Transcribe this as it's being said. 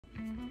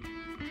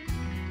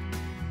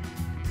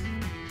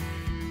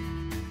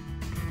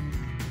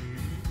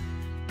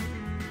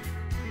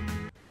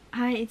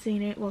Hi, it's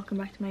Ingrid. Welcome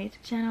back to my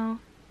YouTube channel.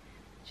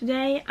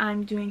 Today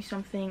I'm doing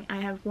something I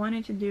have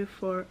wanted to do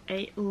for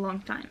a long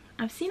time.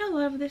 I've seen a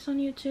lot of this on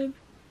YouTube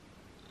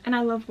and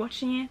I love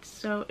watching it,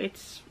 so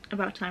it's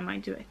about time I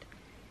do it.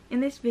 In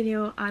this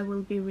video I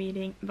will be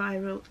reading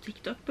viral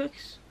TikTok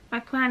books. My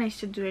plan is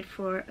to do it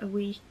for a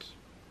week.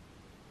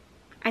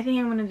 I think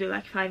I'm gonna do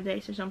like 5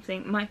 days or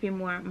something. Might be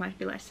more, might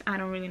be less, I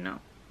don't really know.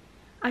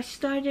 I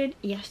started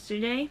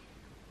yesterday,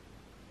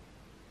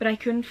 but I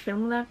couldn't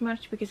film that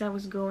much because I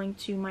was going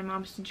to my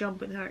mom's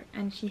job with her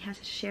and she has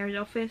a shared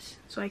office,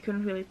 so I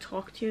couldn't really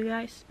talk to you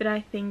guys. But I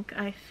think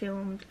I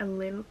filmed a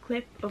little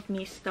clip of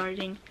me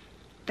starting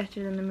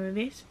Better Than the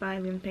Movies by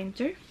Lynn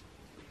Painter.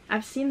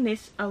 I've seen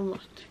this a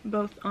lot,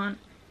 both on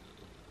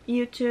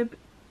YouTube,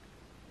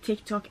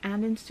 TikTok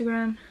and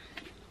Instagram,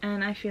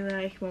 and I feel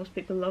like most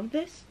people love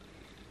this.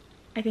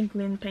 I think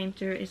Lynn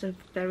Painter is a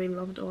very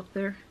loved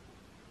author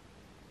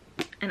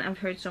and I've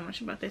heard so much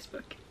about this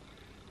book.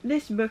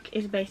 This book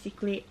is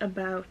basically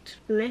about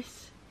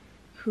Liz,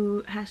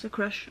 who has a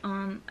crush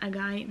on a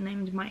guy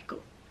named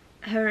Michael.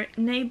 Her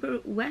neighbor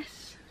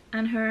Wes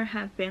and her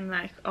have been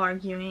like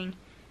arguing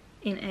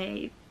in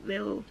a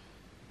little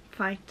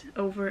fight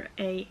over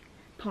a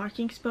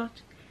parking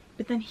spot,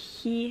 but then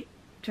he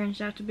turns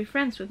out to be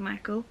friends with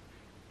Michael,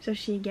 so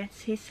she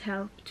gets his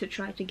help to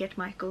try to get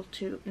Michael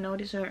to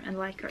notice her and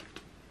like her.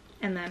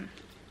 And then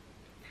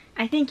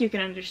I think you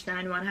can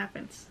understand what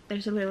happens.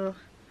 There's a little...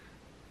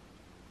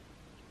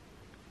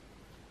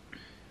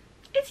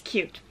 It's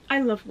cute. I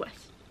love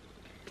Wes.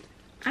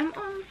 I'm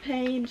on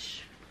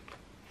page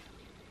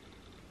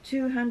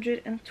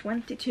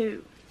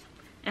 222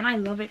 and I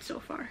love it so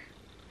far.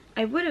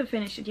 I would have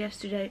finished it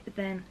yesterday, but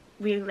then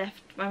we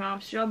left my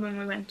mom's job and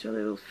we went to a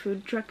little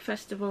food truck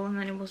festival and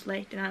then it was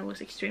late and I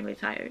was extremely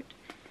tired.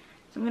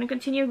 So I'm gonna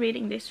continue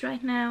reading this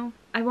right now.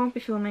 I won't be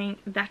filming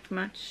that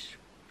much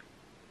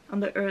on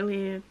the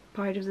early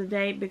part of the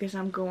day because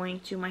I'm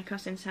going to my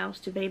cousin's house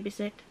to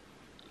babysit.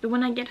 But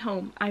when I get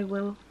home I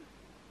will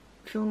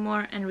film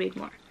more and read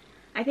more.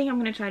 I think I'm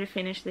gonna try to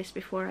finish this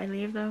before I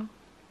leave though.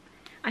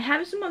 I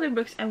have some other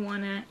books I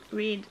wanna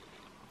read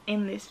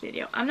in this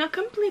video. I'm not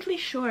completely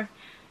sure.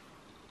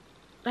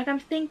 Like, I'm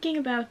thinking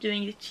about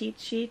doing the cheat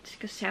sheet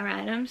because Sarah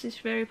Adams is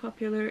very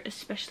popular,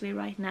 especially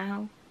right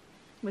now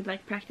with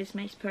like Practice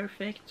Makes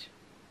Perfect.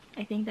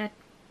 I think that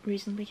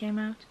recently came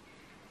out.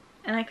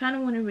 And I kind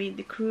of want to read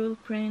The Cruel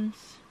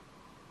Prince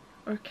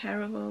or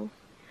Caraval.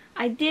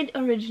 I did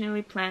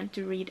originally plan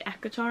to read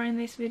ACOTAR in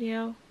this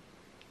video,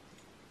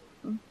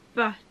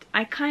 but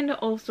I kind of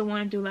also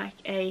want to do like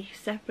a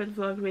separate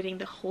vlog reading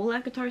the whole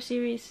ACOTAR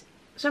series,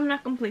 so I'm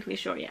not completely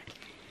sure yet.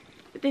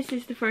 But this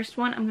is the first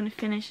one. I'm gonna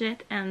finish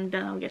it and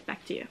then I'll get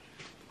back to you.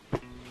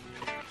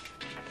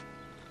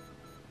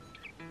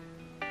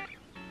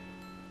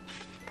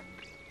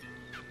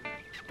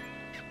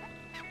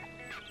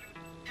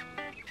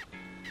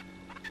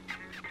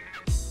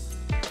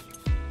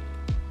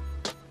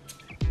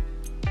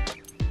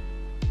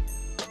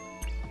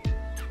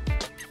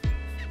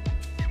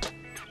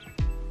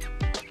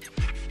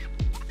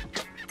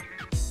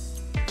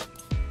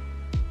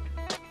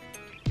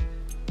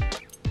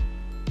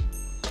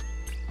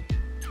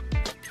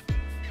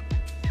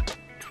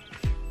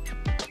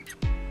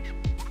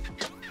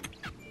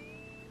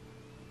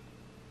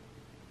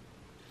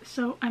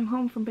 So I'm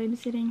home from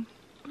babysitting.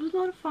 It was a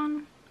lot of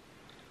fun.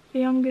 The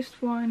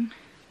youngest one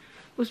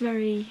was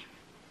very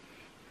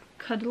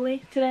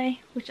cuddly today,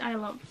 which I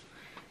love.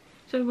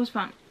 So it was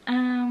fun.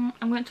 I'm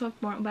going to talk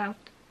more about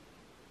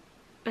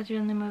Better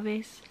Than the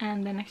Movies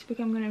and the next book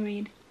I'm going to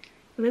read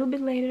a little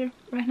bit later.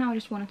 Right now I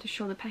just wanted to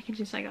show the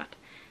packages I got.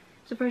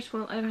 So first of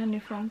all, I got a new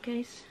phone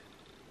case.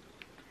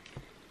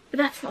 But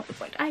that's not the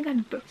point. I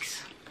got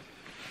books.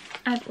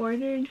 I've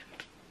ordered,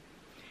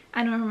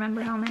 I don't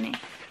remember how many,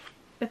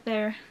 but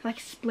they're like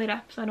split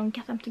up so I don't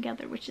get them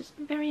together, which is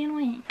very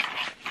annoying.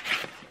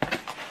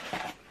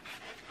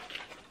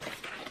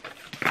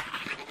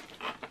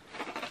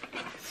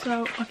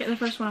 So, okay, the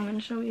first one I'm going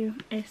to show you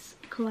is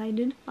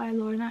Collided by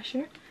Lauren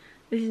Asher.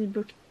 This is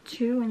book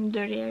 2 in the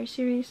Dirty Air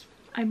series.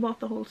 I bought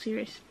the whole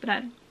series,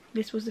 but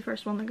this was the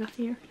first one that got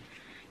here.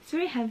 It's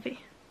very heavy.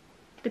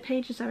 The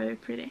pages are very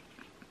pretty.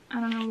 I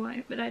don't know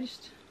why, but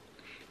it's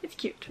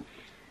cute.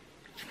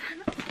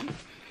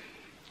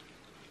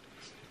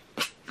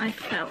 I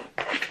fell.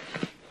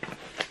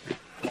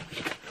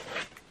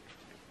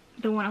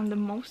 The one I'm the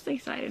most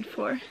excited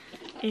for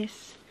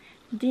is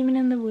Demon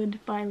in the Wood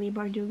by Leigh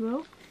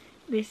Bardugo.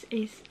 This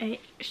is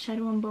a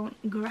Shadow and Bone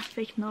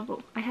graphic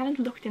novel. I haven't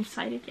looked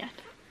inside it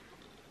yet,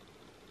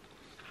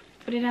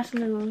 but it has a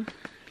little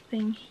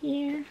thing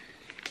here.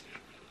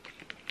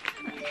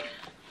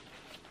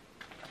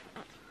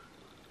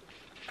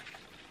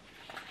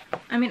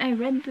 I mean, I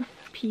read the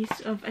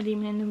piece of A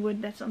Demon in the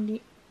Wood that's on the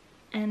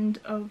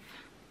end of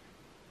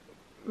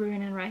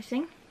Ruin and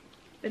Rising,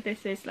 but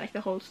this is like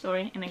the whole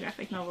story in a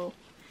graphic novel.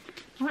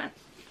 What?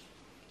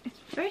 It's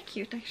very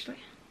cute actually.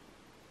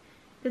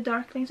 The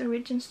Darkling's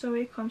origin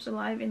story comes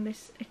alive in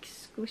this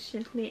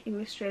exquisitely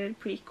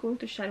illustrated prequel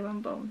to Shadow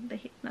and Bone, the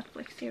hit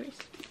Netflix series.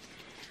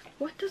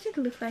 What does it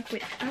look like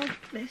without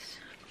this?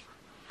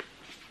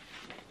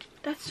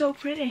 That's so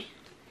pretty.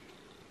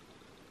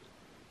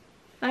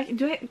 Like,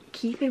 do I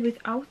keep it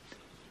without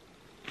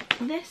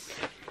this?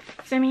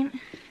 'Cause I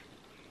mean,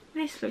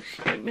 this looks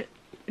good, but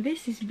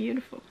this is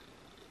beautiful.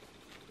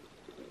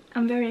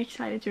 I'm very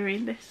excited to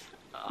read this.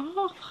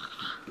 Oh,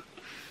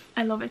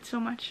 I love it so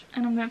much,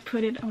 and I'm gonna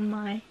put it on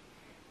my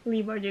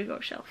Leigh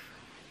Bardugo shelf.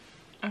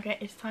 Okay,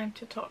 it's time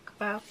to talk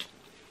about...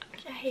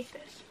 I hate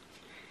this.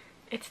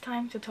 It's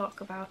time to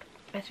talk about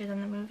Better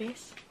Than the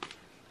Movies.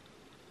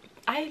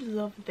 I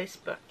love this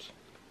book.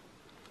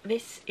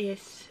 This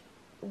is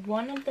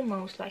one of the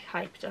most like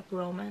hyped up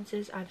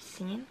romances I've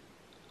seen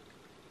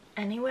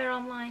anywhere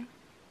online,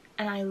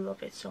 and I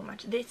love it so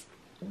much. This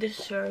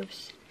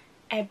deserves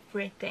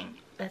everything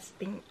that's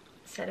been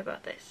said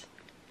about this.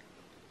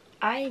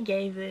 I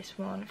gave this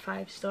one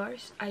 5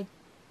 stars. I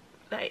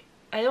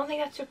don't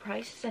think that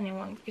surprises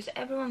anyone because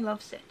everyone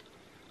loves it.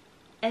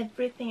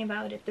 Everything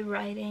about it, the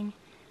writing,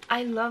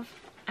 I'm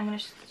gonna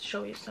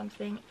show you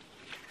something.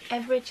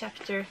 Every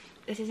chapter,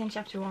 this is in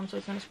chapter 1 so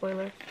it's not a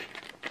spoiler,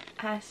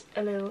 has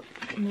a little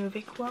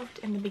movie quote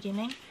in the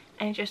beginning,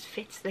 and it just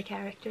fits the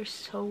characters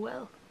so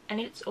well. And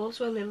it's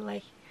also a little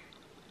like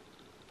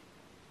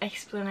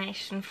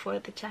explanation for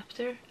the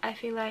chapter, I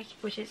feel like,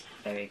 which is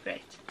very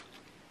great.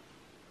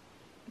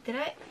 Did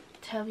I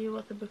tell you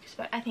what the book is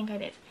about? I think I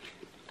did.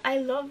 I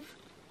love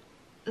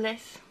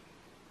Liz.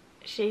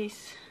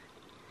 She's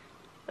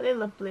a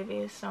little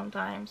oblivious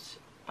sometimes.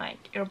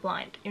 Like, you're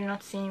blind, you're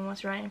not seeing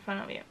what's right in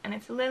front of you, and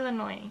it's a little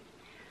annoying.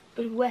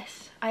 But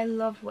Wes, I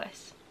love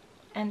Wes,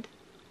 and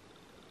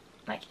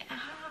like,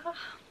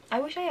 I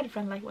wish I had a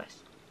friend like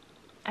Wes.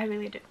 I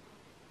really do.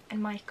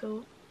 And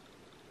Michael,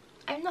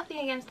 I have nothing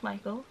against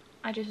Michael,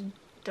 I just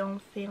don't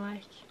feel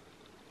like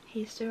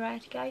he's the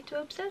right guy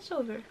to obsess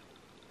over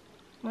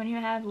when you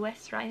have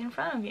Wes right in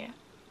front of you.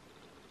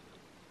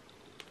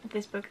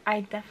 This book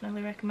I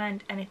definitely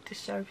recommend, and it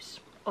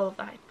deserves all of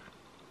the hype.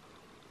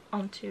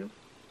 On to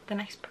the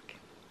next book.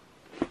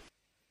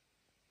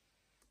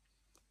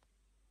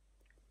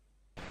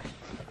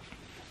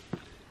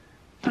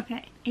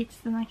 Okay, it's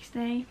the next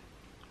day.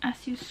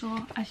 As you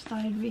saw, I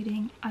started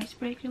reading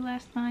Icebreaker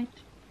last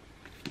night.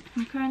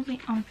 I'm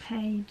currently on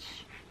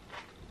page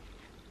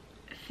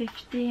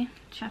 50,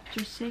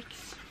 chapter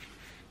 6.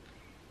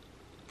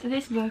 So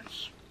this book,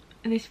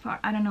 this part,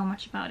 I don't know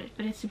much about it,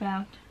 but it's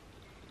about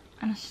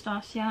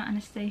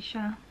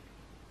Anastasia,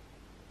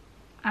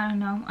 I don't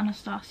know,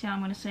 Anastasia, I'm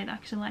gonna say that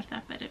because I like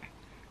that better,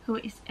 who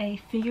is a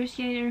figure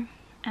skater,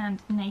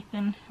 and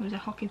Nathan, who's a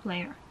hockey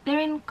player. They're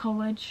in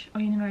college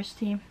or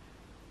university,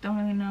 don't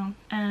really know,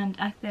 and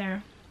at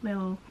their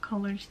little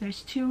college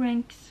there's 2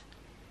 rinks,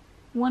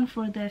 one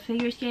for the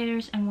figure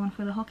skaters and one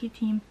for the hockey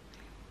team.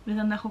 But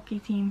then the hockey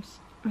team's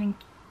rink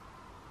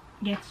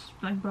gets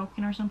like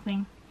broken or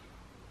something,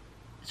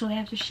 so they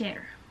have to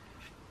share,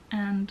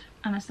 and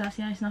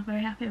Anastasia is not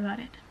very happy about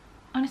it.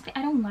 Honestly,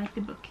 I don't like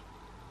the book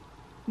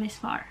this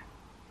far.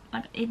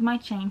 Like, it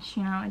might change,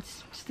 you know,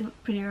 it's still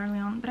pretty early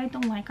on, but I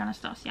don't like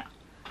Anastasia.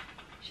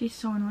 She's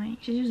so annoying.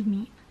 She's just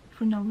mean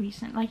for no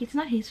reason. Like, it's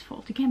not his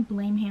fault, you can't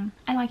blame him.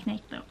 I like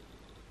Nate though,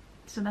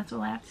 so that's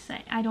all I have to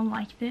say. I don't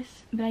like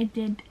this, but I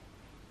did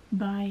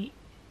buy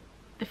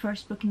the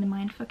first book in the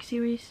Mindfuck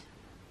series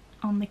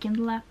on the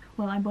Kindle app.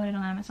 Well, I bought it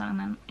on Amazon and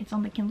then it's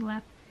on the Kindle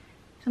app,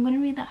 so I'm gonna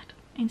read that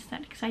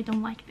instead because I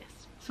don't like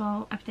this. So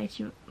I'll update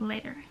you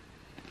later.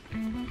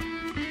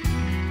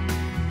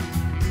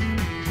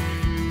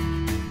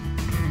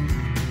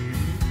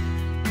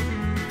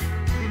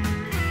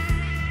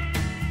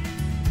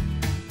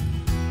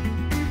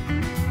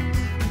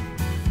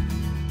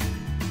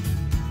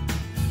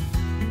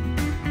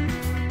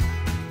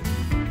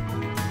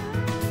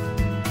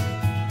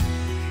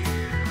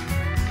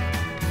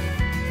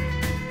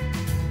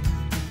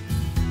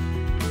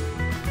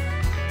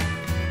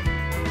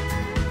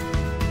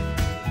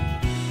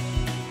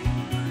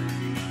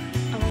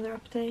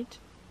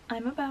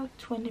 I'm about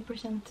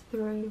 20%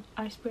 through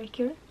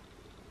Icebreaker.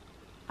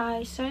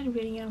 I started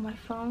reading it on my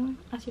phone.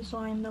 As you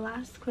saw in the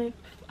last clip,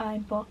 I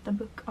bought the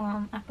book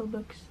on Apple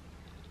Books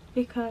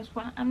because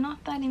when I'm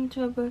not that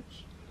into a book,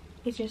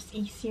 it's just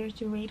easier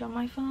to read on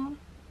my phone,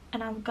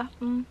 and I've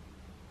gotten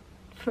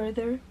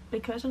further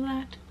because of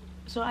that.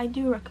 So I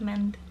do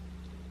recommend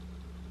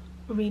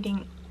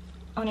reading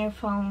on your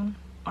phone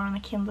or on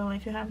a Kindle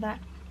if you have that.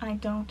 I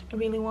don't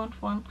really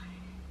want one,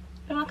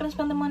 but I'm not gonna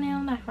spend the money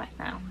on that right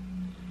now.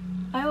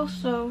 I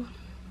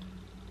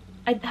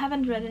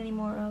haven't read any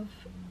more of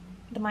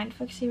the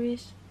Mindfuck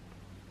series.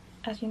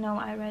 As you know,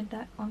 I read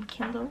that on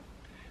Kindle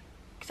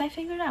because I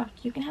figured out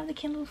you can have the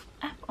Kindle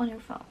app on your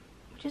phone,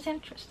 which is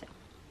interesting,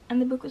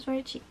 and the book was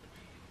very cheap.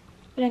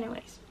 But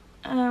anyways,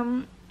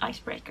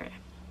 Icebreaker.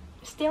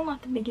 Still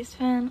not the biggest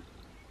fan.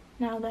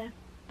 Now that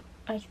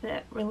like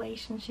the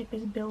relationship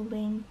is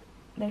building,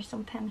 there's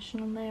some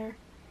tension in there.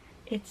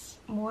 It's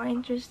more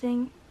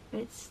interesting,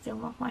 but it's still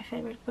not my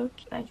favorite book.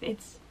 Like,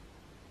 it's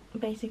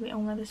basically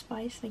only the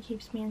spice that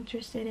keeps me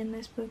interested in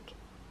this book,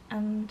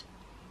 and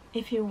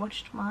if you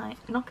watched my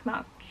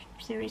Knockout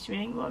series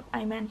reading vlog,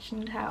 I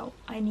mentioned how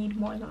I need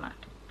more than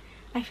that.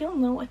 I feel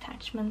no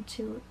attachment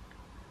to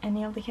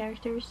any of the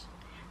characters.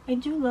 I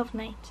do love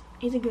Nate.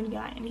 He's a good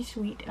guy and he's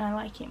sweet and I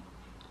like him.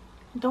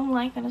 Don't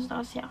like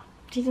Anastasia.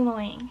 She's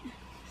annoying.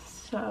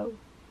 So,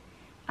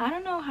 I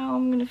don't know how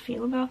I'm gonna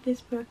feel about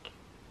this book.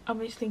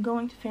 Obviously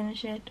going to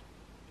finish it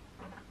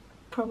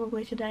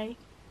probably today.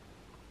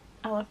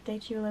 I'll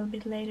update you a little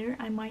bit later.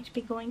 I might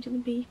be going to the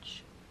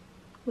beach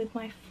with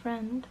my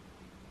friend.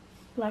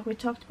 Like we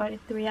talked about it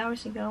 3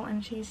 hours ago,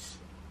 and she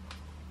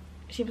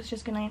was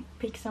just gonna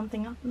pick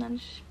something up and then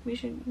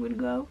would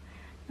go.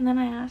 And then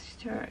I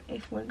asked her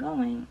if we're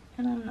going,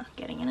 and I'm not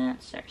getting an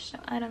answer, so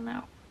I don't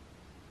know.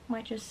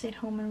 Might just sit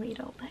home and read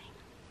all day.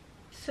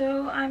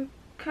 So I'm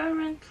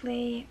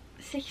currently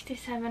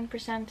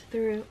 67%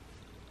 through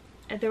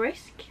The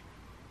Risk.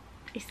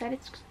 Is that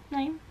its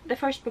name? The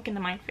first book in the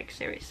Mindfix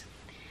series.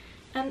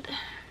 And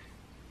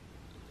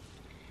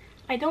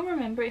I don't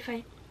remember if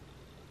I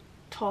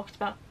talked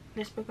about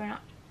this book or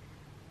not.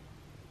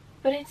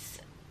 But it's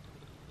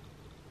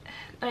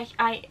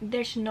like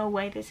there's no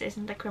way this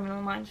isn't a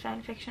Criminal Minds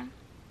fanfiction.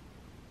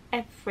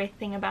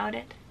 Everything about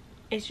it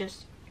is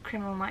just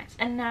Criminal Minds.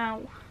 And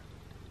now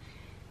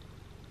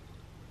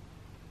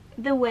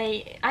the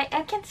way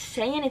I can't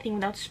say anything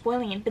without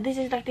spoiling it, but this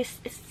is like this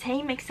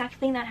same exact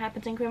thing that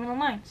happens in Criminal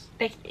Minds.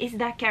 Like, is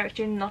that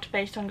character not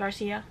based on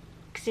Garcia?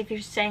 Because if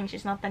you're saying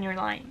she's not, then you're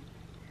lying.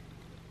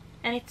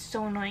 And it's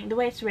so annoying. The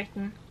way it's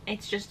written,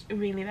 it's just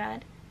really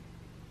bad.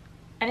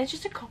 And it's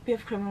just a copy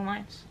of Criminal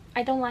Minds.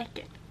 I don't like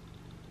it.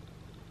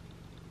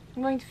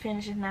 I'm going to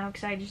finish it now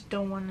because I just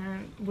don't want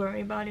to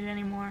worry about it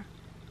anymore.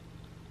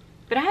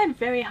 But I had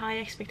very high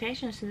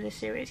expectations to this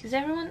series because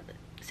everyone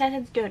says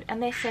it's good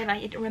and they say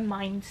like it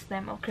reminds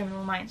them of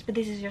Criminal Minds, but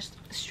this is just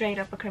straight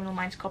up a Criminal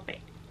Minds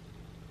copy.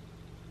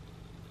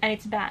 And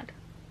it's bad.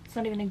 It's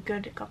not even a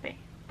good copy.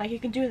 Like, you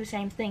can do the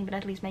same thing but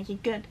at least make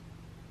it good.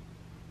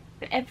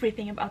 But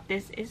everything about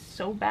this is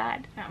so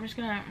bad. I'm just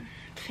gonna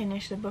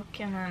finish the book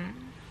and then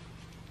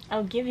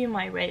I'll give you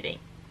my rating.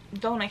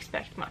 Don't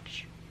expect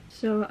much.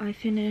 So I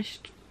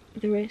finished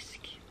The Risk.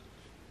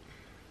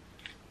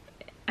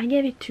 I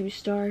gave it 2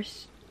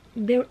 stars.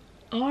 There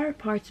are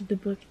parts of the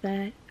book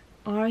that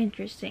are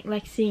interesting,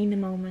 like seeing the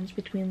moments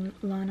between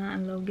Lana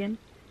and Logan.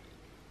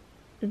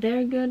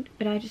 They're good,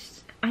 but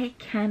I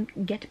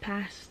can't get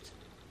past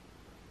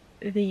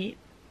the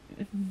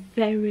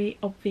very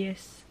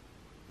obvious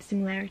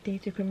similarity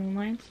to Criminal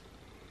Minds.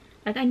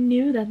 Like, I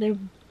knew that there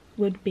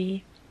would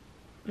be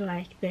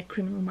like the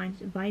Criminal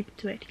Minds vibe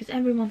to it, because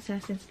everyone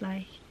says it's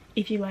like,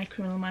 if you like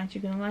Criminal Minds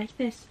you're gonna like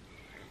this,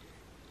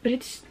 but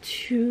it's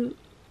too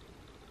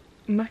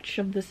much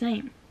of the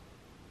same.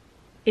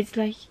 It's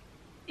like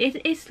it's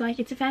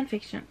a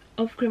fanfiction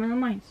of Criminal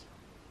Minds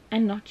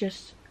and not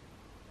just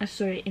a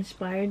story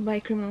inspired by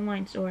Criminal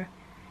Minds or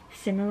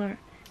similar,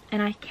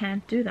 and I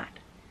can't do that.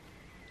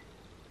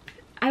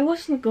 I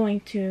wasn't going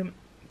to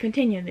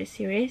continue this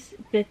series,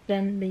 but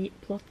then the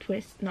plot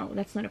twist, no,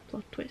 that's not a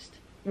plot twist,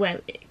 well,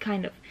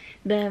 kind of,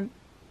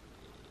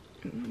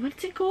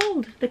 what's it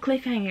called? The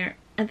cliffhanger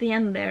at the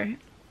end there.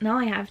 Now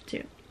I have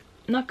to.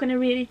 Not gonna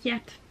read it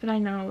yet, but I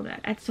know that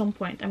at some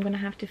point I'm gonna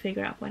have to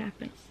figure out what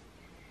happens.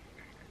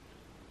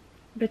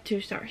 But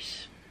 2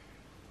 stars,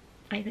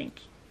 I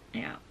think.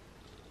 Yeah,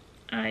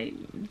 I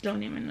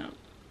don't even know.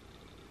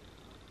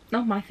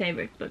 Not my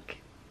favorite book.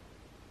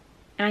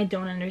 And I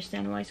don't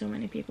understand why so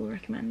many people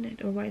recommend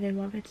it or why they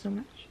love it so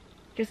much.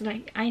 Because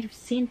like, I've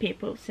seen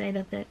people say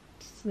that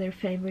that's their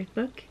favorite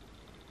book.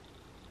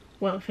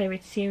 Well,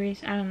 favorite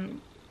series.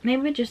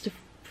 Maybe just the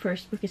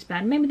first book is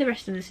bad. Maybe the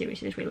rest of the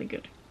series is really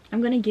good.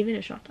 I'm gonna give it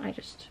a shot. I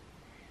just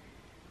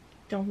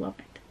don't love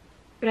it.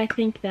 But I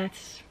think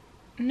that's...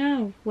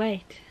 No,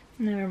 wait.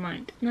 Never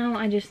mind. Now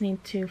I just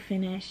need to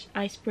finish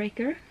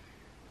Icebreaker.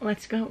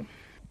 Let's go.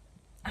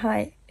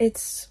 Hi,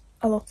 it's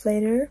a lot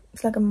later.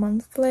 It's like a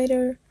month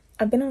later.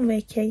 I've been on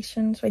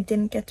vacation, so I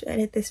didn't get to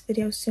edit this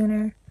video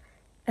sooner.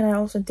 And I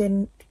also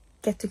didn't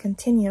get to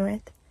continue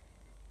it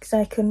because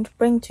I couldn't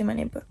bring too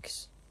many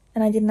books.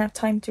 And I didn't have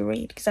time to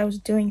read because I was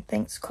doing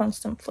things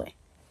constantly.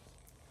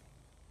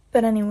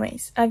 But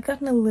anyways, I've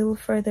gotten a little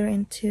further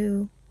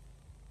into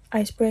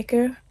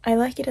Icebreaker. I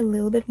like it a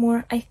little bit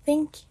more. I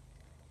think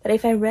that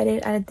if I read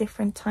it at a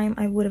different time,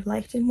 I would have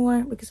liked it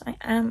more because I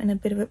am in a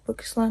bit of a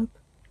book slump.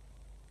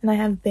 And I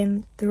have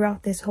been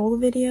throughout this whole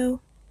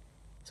video.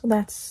 So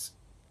that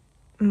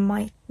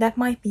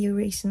might be a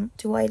reason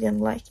to why I didn't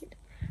like it.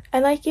 I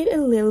like it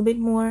a little bit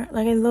more.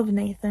 Like, I love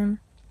Nathan.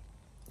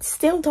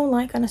 Still don't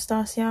like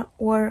Anastasia,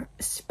 or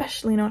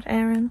especially not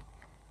Aaron.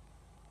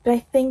 But I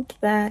think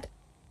that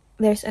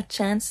there's a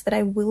chance that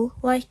I will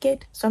like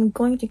it. So I'm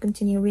going to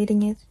continue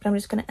reading it. But I'm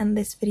just going to end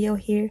this video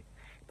here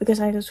because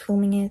I was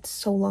filming it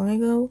so long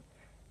ago.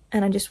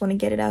 And I just want to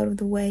get it out of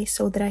the way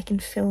so that I can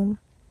film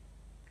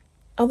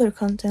other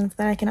content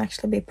that I can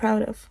actually be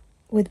proud of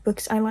with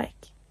books I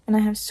like. And I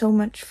have so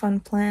much fun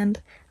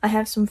planned. I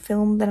have some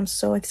film that I'm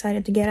so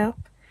excited to get up.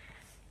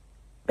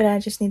 but I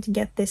just need to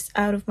get this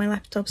out of my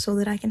laptop so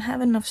that I can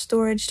have enough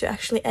storage to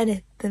actually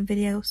edit the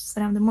videos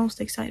that I'm the most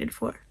excited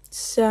for.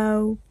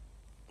 So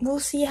we'll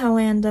see how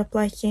I end up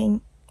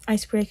liking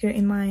Icebreaker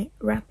in my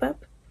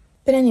wrap-up.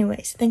 But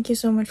anyways, thank you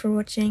so much for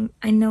watching.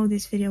 I know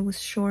this video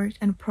was short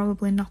and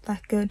probably not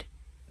that good.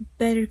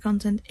 Better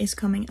content is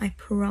coming, I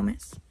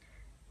promise.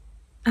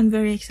 I'm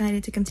very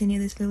excited to continue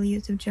this little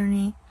YouTube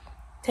journey.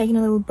 Taking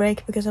a little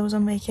break because I was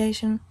on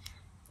vacation.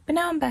 But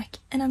now I'm back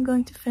and I'm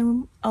going to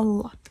film a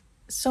lot.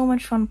 So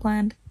much fun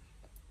planned.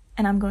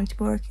 And I'm going to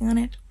be working on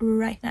it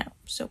right now.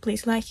 So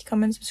please like,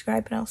 comment,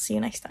 subscribe, and I'll see you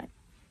next time.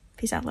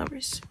 Peace out,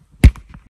 lovers.